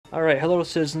Alright, hello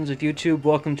citizens of YouTube,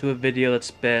 welcome to a video that's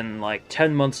been like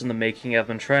 10 months in the making. I've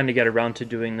been trying to get around to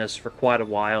doing this for quite a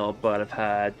while, but I've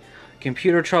had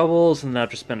computer troubles and I've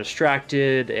just been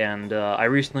distracted, and I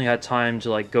recently had time to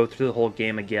like go through the whole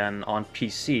game again on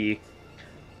PC,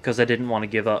 because I didn't want to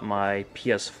give up my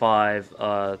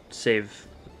PS5 save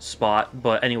spot.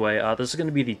 But anyway, this is going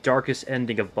to be the darkest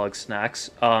ending of Bugsnax.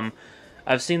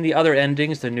 I've seen the other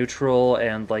endings, the neutral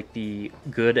and like the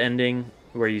good ending,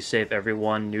 where you save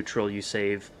everyone. Neutral, you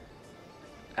save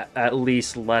at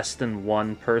least less than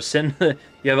one person.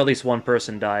 You have at least one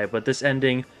person die, but this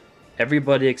ending,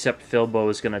 everybody except Filbo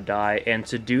is gonna die, and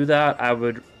to do that, I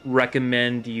would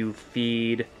recommend you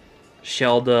feed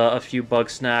Shelda a few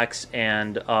Bugsnax,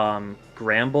 and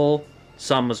Gramble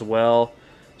some as well.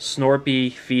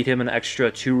 Snorpy, feed him an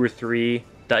extra 2 or 3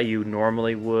 that you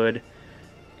normally would,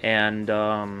 and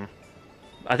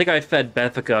I think I fed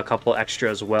Bethica a couple extra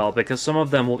as well, because some of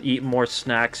them will eat more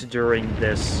snacks during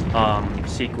this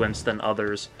sequence than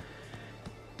others.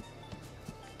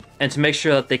 And to make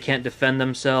sure that they can't defend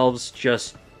themselves,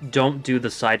 just don't do the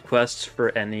side quests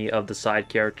for any of the side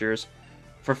characters.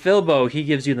 For Filbo, he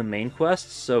gives you the main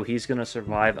quests, so he's gonna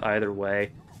survive either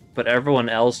way, but everyone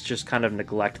else just kind of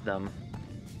neglect them.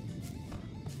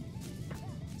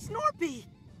 Snorpy!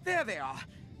 There they are!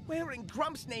 Where in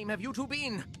Grump's name have you two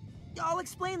been? I'll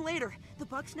explain later. The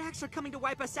Bugsnax are coming to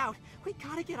wipe us out. We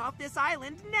gotta get off this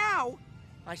island now!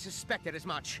 I suspected as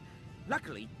much.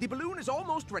 Luckily, the balloon is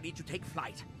almost ready to take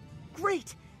flight.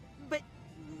 Great! But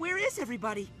where is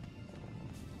everybody?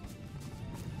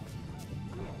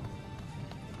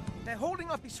 They're holding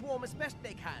off the swarm as best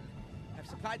they can. I've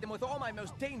supplied them with all my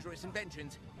most dangerous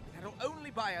inventions. That'll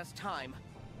only buy us time.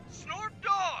 Snort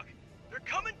Dog! They're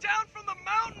coming down from the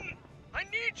mountain! I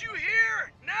need you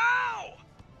here, now!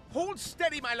 Hold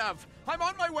steady, my love. I'm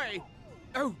on my way.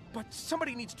 Oh, but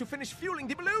somebody needs to finish fueling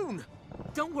the balloon.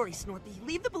 Don't worry, Snorpy.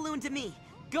 Leave the balloon to me.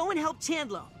 Go and help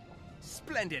Chandlo.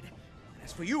 Splendid.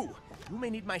 As for you, you may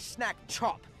need my snack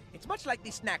chop. It's much like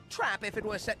the snack trap if it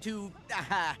were set to,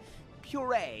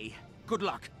 puree. Good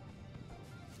luck.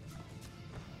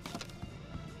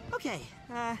 Okay,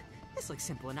 this looks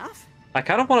simple enough. I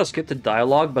kind of want to skip the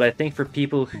dialogue, but I think for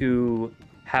people who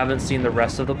haven't seen the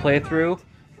rest of the playthrough,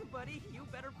 Buddy, you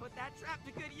better put that trap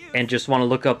to good use. and just want to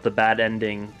look up the bad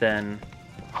ending, then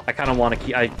I kind of want to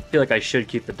keep... I feel like I should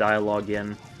keep the dialogue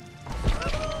in.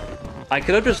 I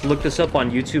could have just looked this up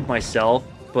on YouTube myself,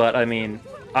 but I mean,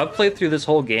 I've played through this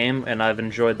whole game and I've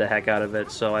enjoyed the heck out of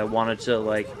it, so I wanted to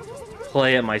like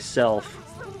play it myself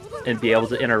and be able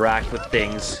to interact with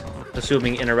things,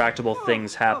 assuming interactable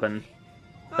things happen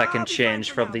that can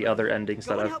change from the other endings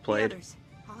that I've played.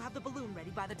 I'll have the balloon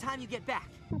ready by the time you get back.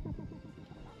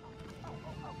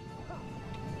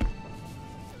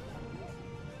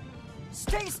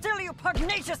 Stay still, you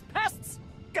pugnacious pests!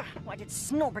 Gah, why did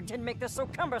Snorberton make this so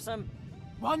cumbersome?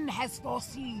 One has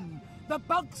foreseen. The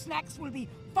Bugsnax will be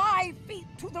 5 feet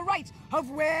to the right of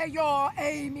where you're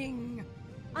aiming.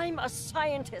 I'm a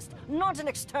scientist, not an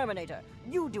exterminator.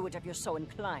 You do it if you're so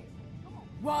inclined.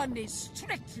 One is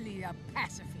strictly a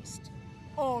pacifist.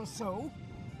 Also,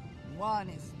 one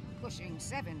is pushing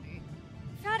 70.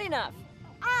 Fat enough.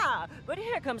 Ah, but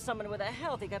here comes someone with a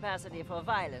healthy capacity for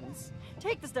violence.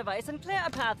 Take this device and clear a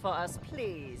path for us,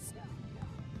 please.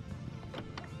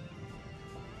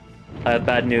 I have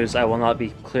bad news. I will not be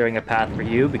clearing a path for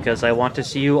you because I want to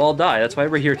see you all die. That's why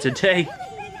we're here today.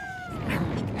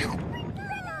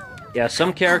 Yeah,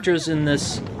 some characters in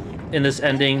this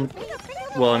ending,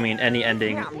 well, I mean, any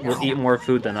ending, will eat more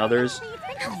food than others.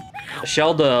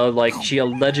 Shelda, like, she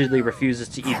allegedly refuses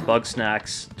to eat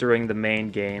Bugsnax during the main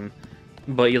game,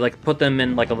 but you, like, put them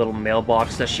in, like, a little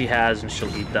mailbox that she has, and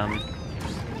she'll eat them.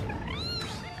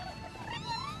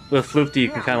 With Floofty, you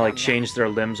can kind of, like, change their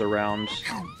limbs around.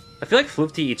 I feel like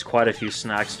Floofty eats quite a few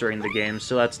snacks during the game,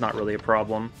 so that's not really a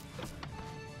problem.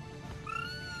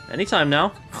 Anytime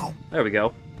now. There we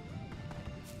go.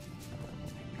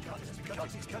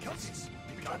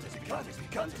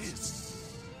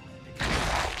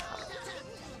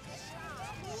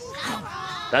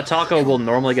 That taco will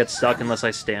normally get stuck unless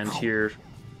I stand here.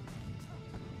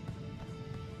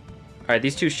 Alright,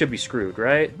 these two should be screwed,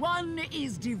 right? One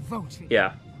is devoted.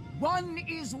 Yeah. One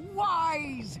is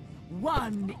wise.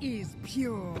 One is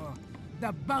pure.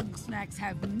 The Bugsnax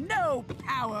have no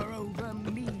power over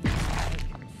me. I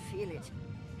can feel it.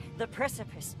 The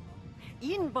precipice.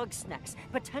 In Bugsnax,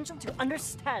 potential to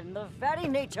understand the very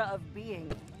nature of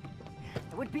being.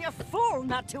 I would be a fool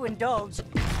not to indulge.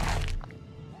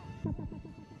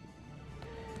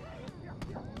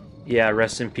 Yeah,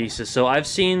 rest in pieces. So I've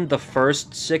seen the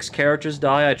first 6 characters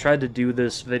die. I tried to do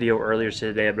this video earlier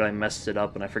today, but I messed it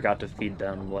up and I forgot to feed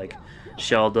them, like,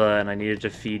 Shelda, and I needed to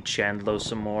feed Chandlo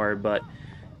some more, but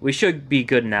we should be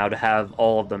good now to have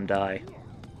all of them die.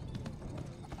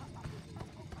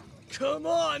 Come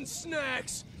on,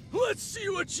 Snacks! Let's see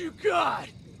what you got!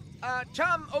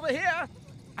 Chum, over here!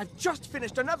 I've just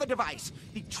finished another device,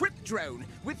 the trip drone.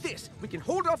 With this, we can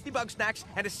hold off the Bugsnax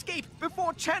and escape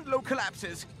before Chandlo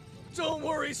collapses. Don't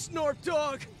worry, Snort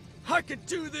Dog! I could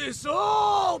do this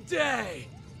all day!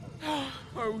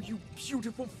 Oh, you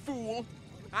beautiful fool!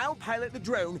 I'll pilot the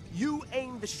drone, you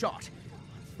aim the shot.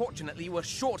 Unfortunately, we're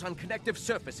short on connective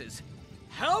surfaces.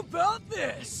 How about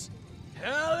this?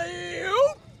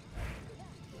 Alley-oop!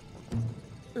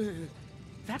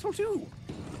 That'll do.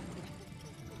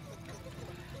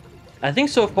 I think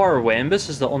so far Wambus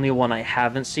is the only one I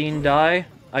haven't seen die.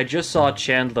 I just saw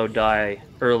Chandlo die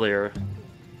earlier.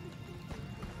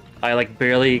 I like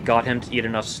barely got him to eat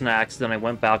enough snacks, then I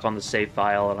went back on the save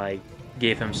file and I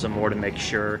gave him some more to make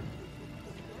sure.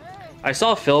 I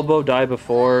saw Filbo die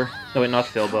before. No, wait, not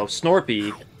Filbo.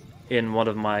 Snorpy in one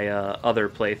of my other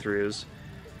playthroughs.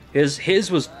 His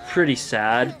was pretty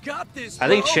sad. I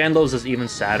think Chandlo's is even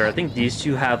sadder. I think these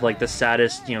two have like the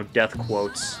saddest, you know, death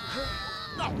quotes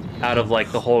out of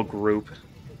like the whole group.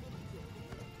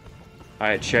 All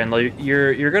right, Chandlo,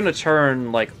 you're gonna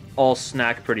turn like all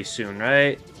snack pretty soon,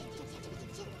 right?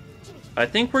 I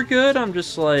think we're good. I'm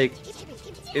just like,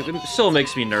 it still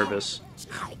makes me nervous.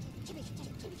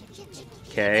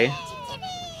 Okay.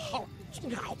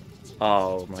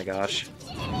 Oh my gosh.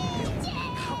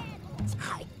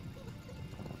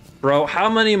 Bro, how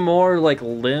many more, like,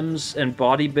 limbs and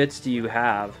body bits do you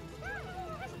have?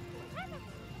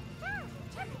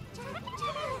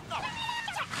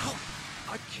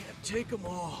 I can't take them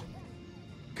all.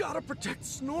 Gotta protect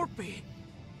Snorpy.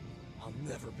 I'll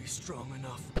never be strong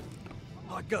enough.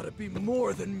 I gotta be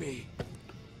more than me.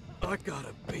 I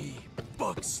gotta be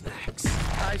Bugsnax.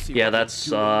 I see. Yeah, what that you're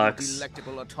doing, sucks.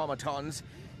 Delectable automatons.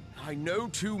 I know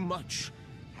too much.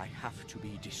 I have to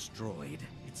be destroyed.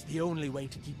 It's the only way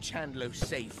to keep Chandlo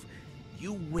safe.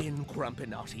 You win,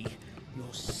 Grumpinati.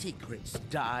 Your secrets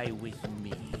die with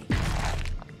me.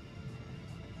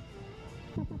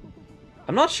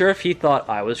 I'm not sure if he thought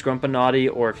I was Grumpinati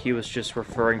or if he was just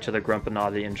referring to the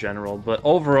Grumpinati in general, but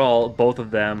overall, both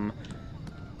of them,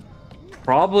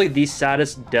 probably the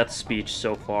saddest death speech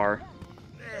so far.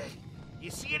 You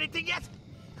see anything yet?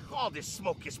 All this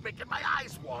smoke is making my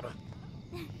eyes water.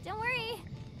 Don't worry.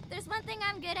 There's one thing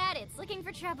I'm good at. It's looking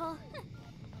for trouble.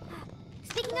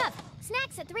 Speaking of,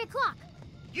 snacks at 3 o'clock.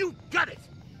 You got it!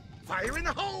 Fire in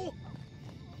the hole!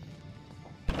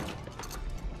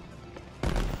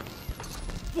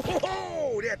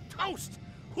 Whoa, they're toast!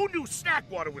 Who knew snack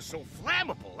water was so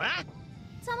flammable, huh?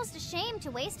 It's almost a shame to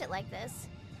waste it like this.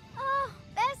 Oh,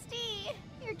 bestie!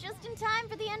 You're just in time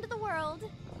for the end of the world.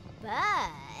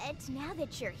 But now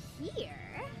that you're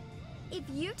here, if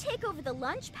you take over the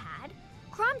lunch pad,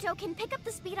 Cromdo can pick up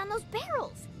the speed on those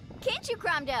barrels. Can't you,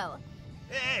 Cromdo?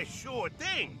 Eh, sure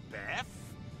thing, Beth.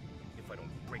 If I don't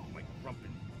break my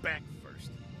grumpin back first.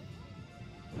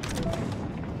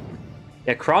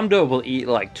 Yeah, Cromdo will eat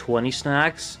like 20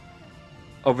 snacks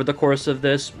over the course of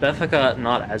this. Beffica,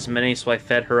 not as many, so I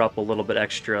fed her up a little bit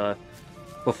extra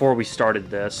before we started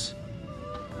this.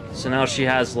 So now she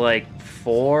has like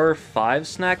 4, 5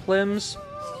 snack limbs,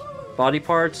 body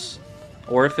parts,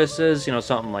 orifices, you know,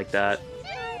 something like that.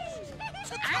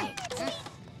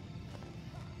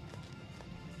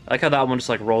 I like how that one just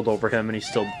like rolled over him and he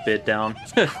still bit down.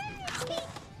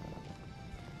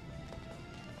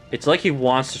 It's like he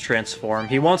wants to transform.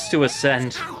 He wants to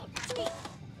ascend.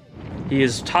 He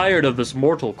is tired of this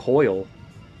mortal coil.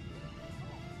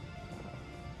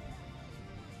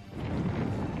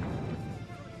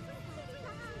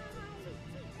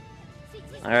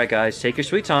 Alright guys, take your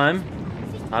sweet time.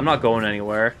 I'm not going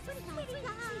anywhere.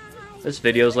 This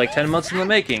video is like 10 months in the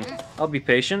making. I'll be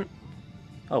patient.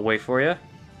 I'll wait for you.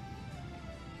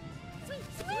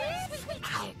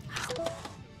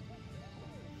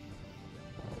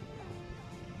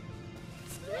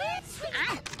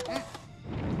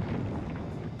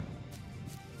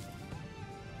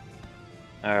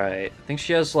 Alright, I think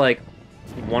she has like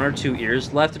 1 or 2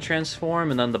 ears left to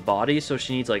transform, and then the body, so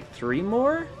she needs like 3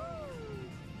 more?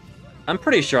 I'm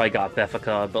pretty sure I got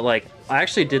Beffica, but like, I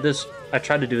actually did this, I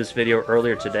tried to do this video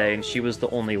earlier today, and she was the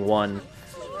only one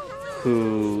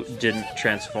who didn't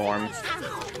transform.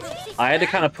 I had to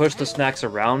kind of push the snacks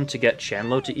around to get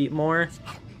Chandlo to eat more,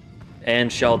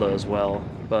 and Shelda as well,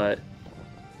 but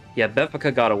yeah,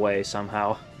 Beffica got away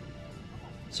somehow.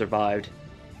 Survived.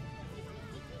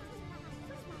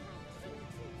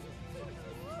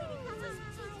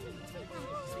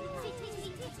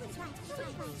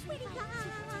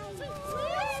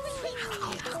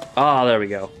 Ah, there we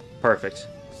go. Perfect.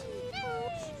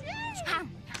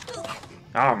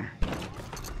 I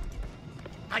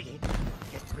ain't gonna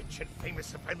get rich and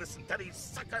famous if I listen to these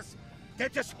suckers. They're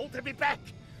just holding me back.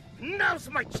 Now's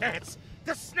my chance.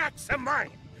 The snacks are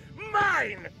mine.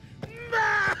 Mine!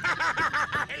 Mine!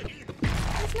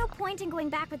 There's no point in going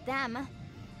back with them.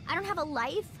 I don't have a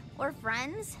life or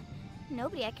friends.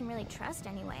 Nobody I can really trust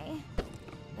anyway.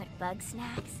 But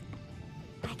Bugsnax,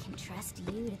 I can trust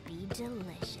you to be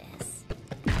delicious.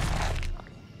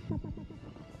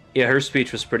 Yeah, her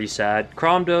speech was pretty sad.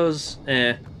 Cromdo's,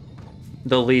 the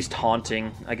least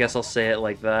haunting. I guess I'll say it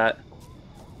like that.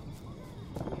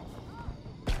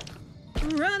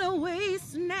 Runaway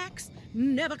snacks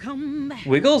never come back.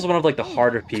 Wiggle's one of like the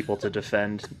harder people to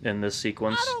defend in this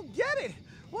sequence. I don't get it.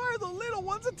 Why are the little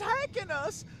ones attacking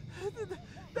us?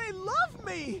 They love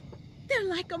me. They're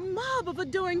like a mob of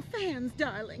adoring fans,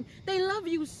 darling. They love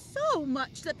you so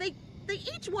much that they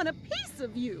each want a piece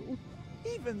of you.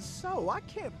 Even so, I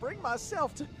can't bring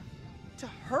myself to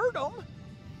hurt them.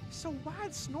 So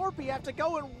why'd Snorpy have to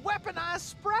go and weaponize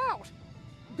Sprout?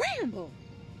 Bramble,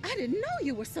 I didn't know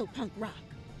you were so punk rock.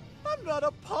 I'm not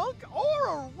a punk or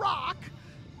a rock.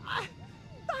 I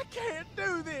can't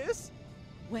do this.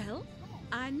 Well,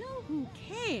 I know who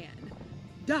can.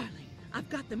 Darling, I've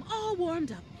got them all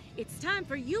warmed up. It's time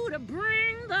for you to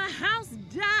bring the house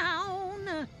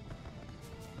down.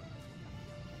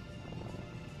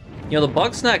 You know, the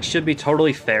Bugsnax should be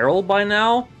totally feral by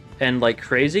now, and like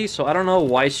crazy, so I don't know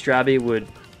why Strabby would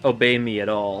obey me at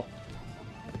all.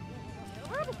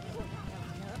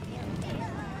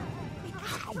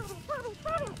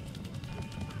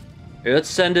 Here, let's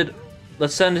send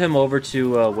him over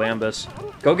to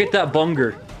Wambus. Go get that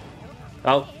bunger.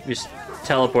 Oh, he just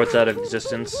teleports out of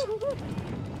existence.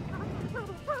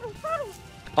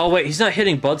 Oh wait, he's not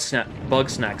hitting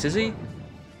Bugsnax, is he?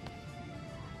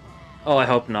 Oh, I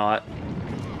hope not.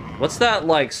 What's that,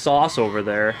 like, sauce over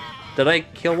there? Did I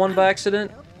kill one by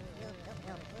accident?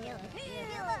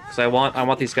 Because I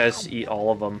want these guys to eat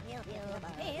all of them.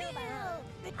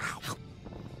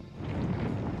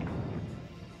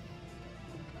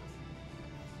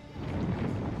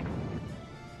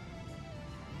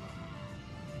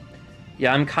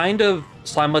 Yeah, I'm kind of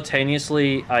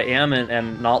simultaneously, I am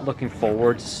and not looking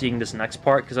forward to seeing this next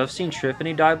part, because I've seen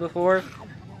Triffany die before,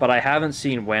 but I haven't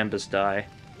seen Wambus die.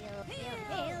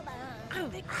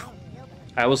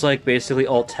 I was like basically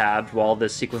alt-tabbed while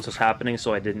this sequence was happening,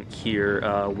 so I didn't hear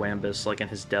Wambus like in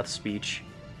his death speech.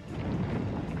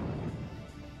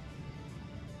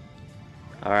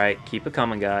 Alright, keep it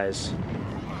coming, guys.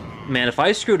 Man, if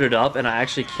I screwed it up and I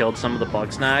actually killed some of the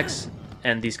Bugsnax,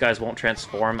 and these guys won't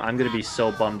transform, I'm gonna be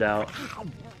so bummed out.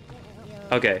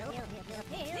 Okay.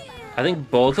 I think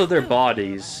both of their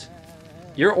bodies...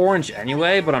 You're orange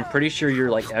anyway, but I'm pretty sure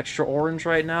you're like extra orange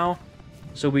right now.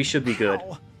 So we should be good.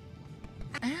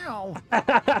 Ow.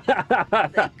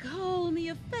 They call me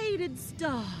a faded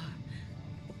star.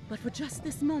 But for just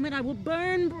this moment, I will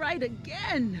burn bright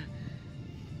again.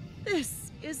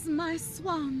 This is my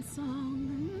swan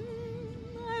song.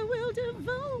 I will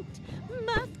devote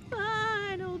my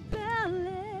final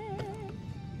ballet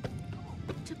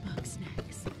to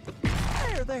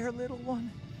Bugsnax. There, little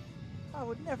one. I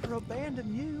would never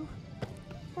abandon you.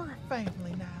 We're a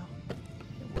family now.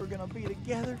 And we're gonna be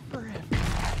together forever.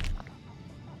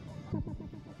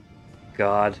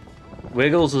 God.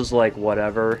 Wiggles is like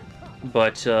whatever.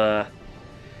 But, oh,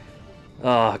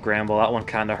 Gramble, that one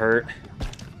kinda hurt.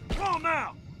 Come on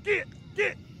now!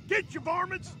 Get you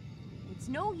varmints! It's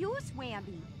no use,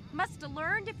 Wamby. Must have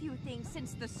learned a few things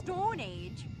since the Stone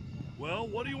Age. Well,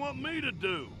 what do you want me to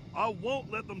do? I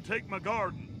won't let them take my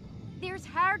garden. There's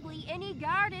hardly any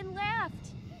garden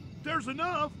left. There's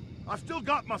enough. I still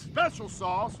got my special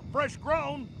sauce, fresh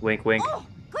grown. Wink, wink. Oh,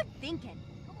 good thinking.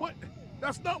 What?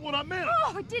 That's not what I meant.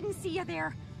 Oh, I didn't see you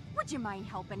there. Would you mind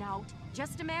helping out?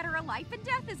 Just a matter of life and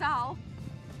death is all.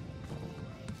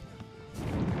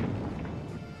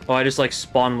 Oh, I just like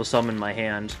spawned with some in my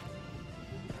hand.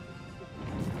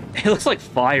 It looks like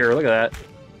fire, look at that.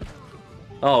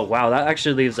 Oh wow, that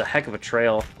actually leaves a heck of a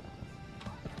trail.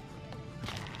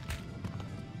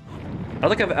 I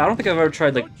don't think I've ever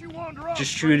tried like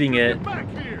just shooting it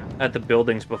at the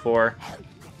buildings before.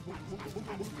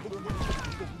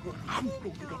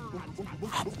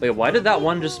 Wait, why did that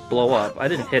one just blow up? I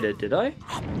didn't hit it, did I?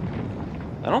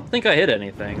 I don't think I hit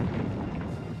anything.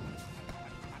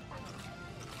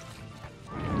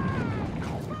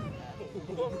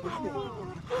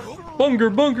 Bunker,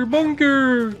 bunker,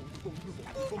 bunker!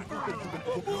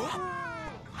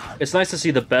 It's nice to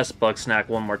see the best Bugsnax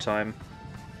one more time.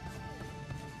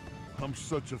 I'm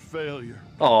such a failure.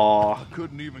 Aw. I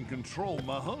couldn't even control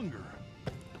my hunger.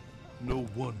 No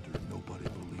wonder nobody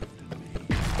believed in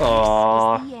me.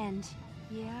 Aw. This is the end.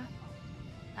 Yeah?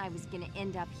 I was gonna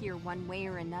end up here one way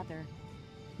or another.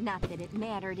 Not that it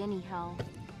mattered anyhow.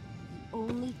 The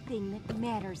only thing that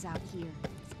matters out here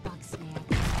is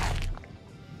Bugsnax.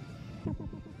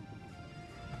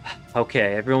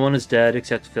 Okay, everyone is dead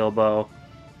except Filbo.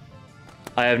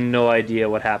 I have no idea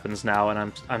what happens now,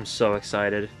 and I'm so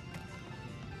excited.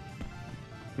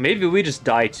 Maybe we just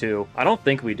die too. I don't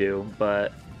think we do,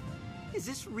 but... Is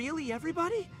this really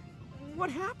everybody? What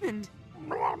happened?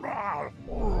 Ah,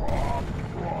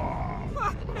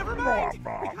 never mind!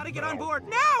 We gotta get on board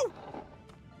now!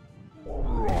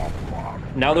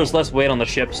 Now there's less weight on the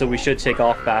ship, so we should take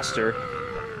off faster.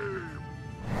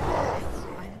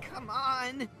 Come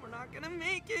on! We're not gonna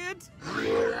make it!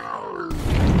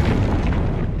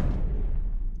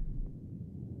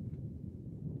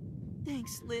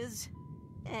 Thanks, Liz.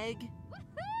 Egg.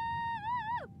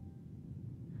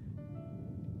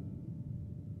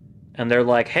 And they're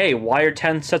like, hey, why are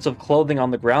 10 sets of clothing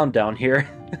on the ground down here?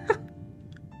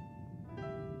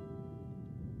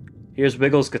 Here's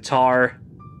Wiggle's guitar.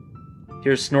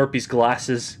 Here's Snorpy's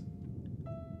glasses.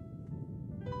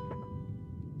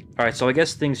 Alright, so I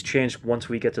guess things change once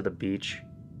we get to the beach.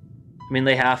 I mean,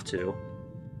 they have to.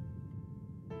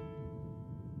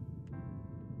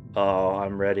 Oh,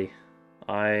 I'm ready.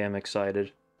 I am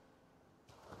excited.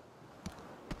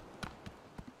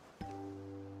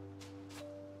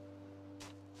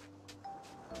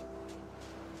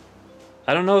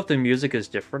 I don't know if the music is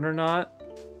different or not.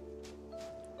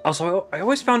 Also, I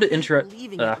always found it interesting.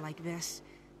 Leaving it like this.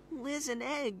 Liz and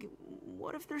Egg,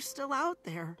 what if they're still out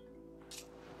there?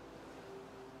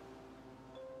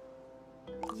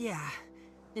 Yeah,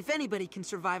 if anybody can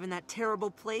survive in that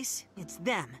terrible place, it's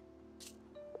them.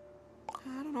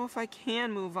 I don't know if I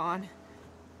can move on.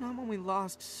 Not when we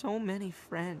lost so many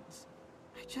friends.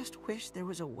 I just wish there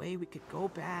was a way we could go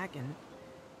back and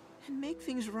make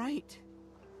things right.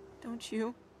 Don't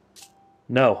you?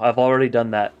 No, I've already done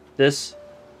that. This,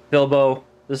 Bilbo,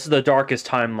 this is the darkest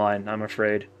timeline, I'm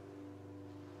afraid.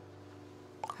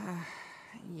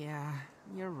 Yeah,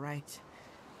 you're right.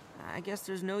 I guess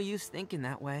there's no use thinking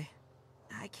that way.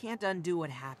 I can't undo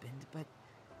what happened, but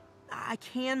I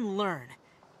can learn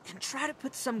and try to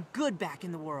put some good back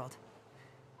in the world.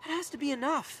 It has to be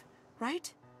enough,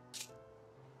 right?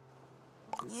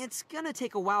 It's gonna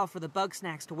take a while for the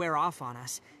Bugsnax to wear off on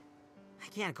us. I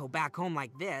can't go back home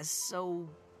like this, so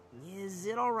is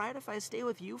it alright if I stay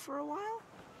with you for a while?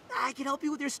 I can help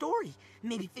you with your story.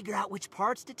 Maybe figure out which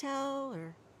parts to tell,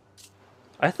 or...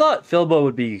 I thought Filbo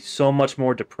would be so much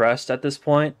more depressed at this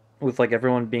point, with like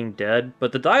everyone being dead,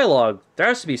 but the dialogue, there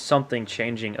has to be something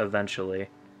changing eventually.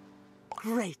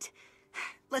 Great.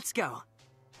 Let's go.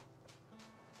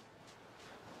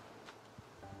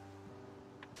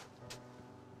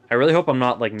 I really hope I'm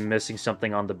not like missing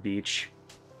something on the beach.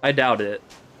 I doubt it.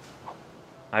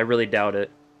 I really doubt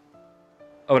it.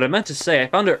 Oh, what I meant to say, I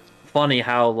found it funny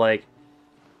how like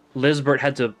Lizbert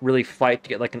had to really fight to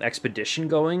get like an expedition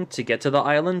going to get to the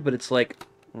island, but it's like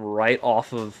right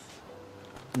off of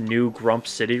New Grump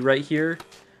City right here,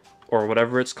 or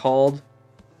whatever it's called.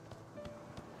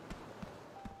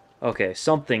 Okay,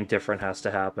 something different has to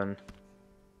happen.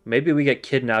 Maybe we get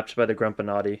kidnapped by the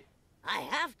Grumpinati. I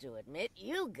have to admit,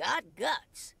 you got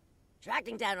guts.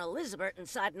 Tracking down Elizabeth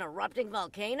inside an erupting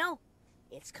volcano?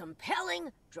 It's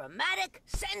compelling, dramatic,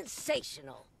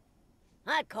 sensational.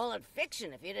 I'd call it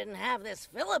fiction if you didn't have this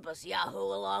Philippus Yahoo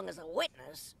along as a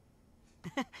witness.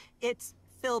 It's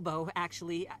Filbo,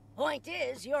 actually. Point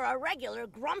is, you're a regular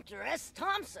Grumpter S.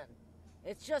 Thompson.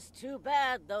 It's just too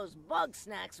bad those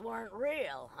Bugsnax weren't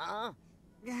real, huh?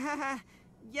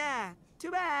 Yeah,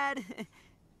 too bad.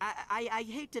 I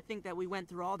hate to think that we went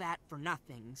through all that for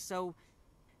nothing, so...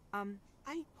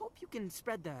 I hope you can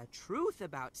spread the truth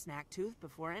about Snacktooth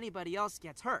before anybody else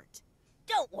gets hurt.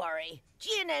 Don't worry.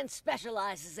 GNN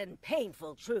specializes in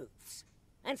painful truths.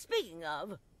 And speaking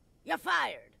of, you're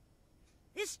fired.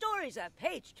 This story's a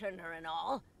page-turner and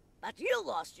all, but you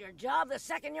lost your job the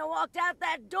second you walked out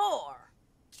that door.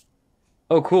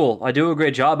 Oh, cool. I do a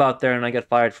great job out there and I get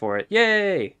fired for it.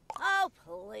 Yay! Oh,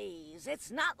 please.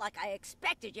 It's not like I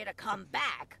expected you to come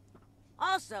back.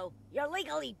 Also, you're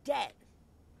legally dead.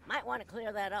 Might want to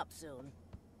clear that up soon.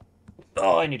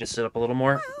 Oh, I need to sit up a little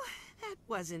more. Well, that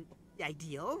wasn't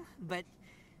ideal, but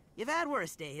you've had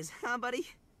worse days, huh, buddy?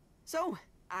 So,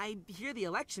 I hear the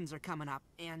elections are coming up,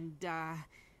 and,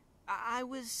 I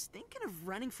was thinking of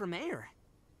running for mayor.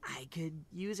 I could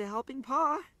use a helping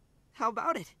paw. How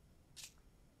about it?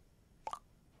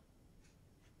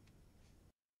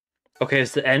 Okay,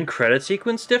 is the end credit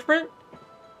sequence different?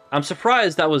 I'm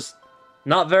surprised that was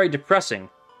not very depressing.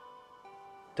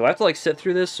 Do I have to, like, sit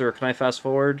through this, or can I fast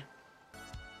forward?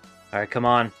 Alright, come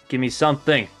on. Give me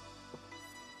something.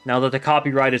 Now that the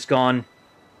copyright is gone.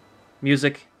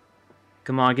 Music.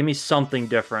 Come on, give me something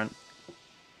different.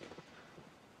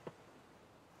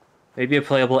 Maybe a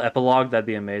playable epilogue? That'd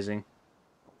be amazing.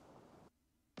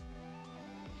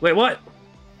 Wait, what?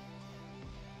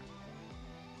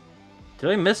 Did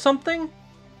I miss something?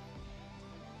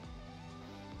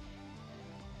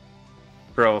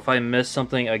 Bro, if I miss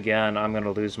something again, I'm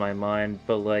gonna lose my mind.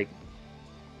 But, like,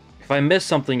 if I miss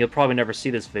something, you'll probably never see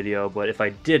this video. But if I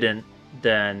didn't,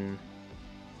 then...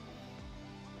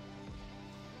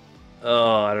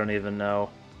 oh, I don't even know.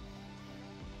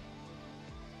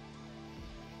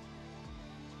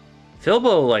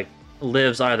 Filbo, like,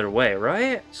 lives either way,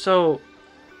 right? So,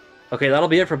 okay, that'll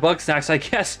be it for Bugsnax, I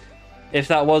guess. If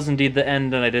that was indeed the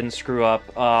end and I didn't screw up.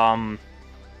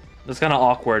 It's kind of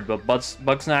awkward, but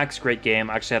Bugsnax, great game.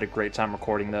 I actually had a great time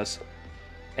recording this.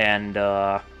 And,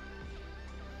 I'm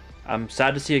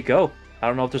sad to see it go. I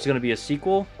don't know if there's going to be a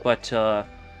sequel, but,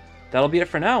 that'll be it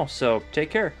for now, so take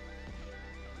care.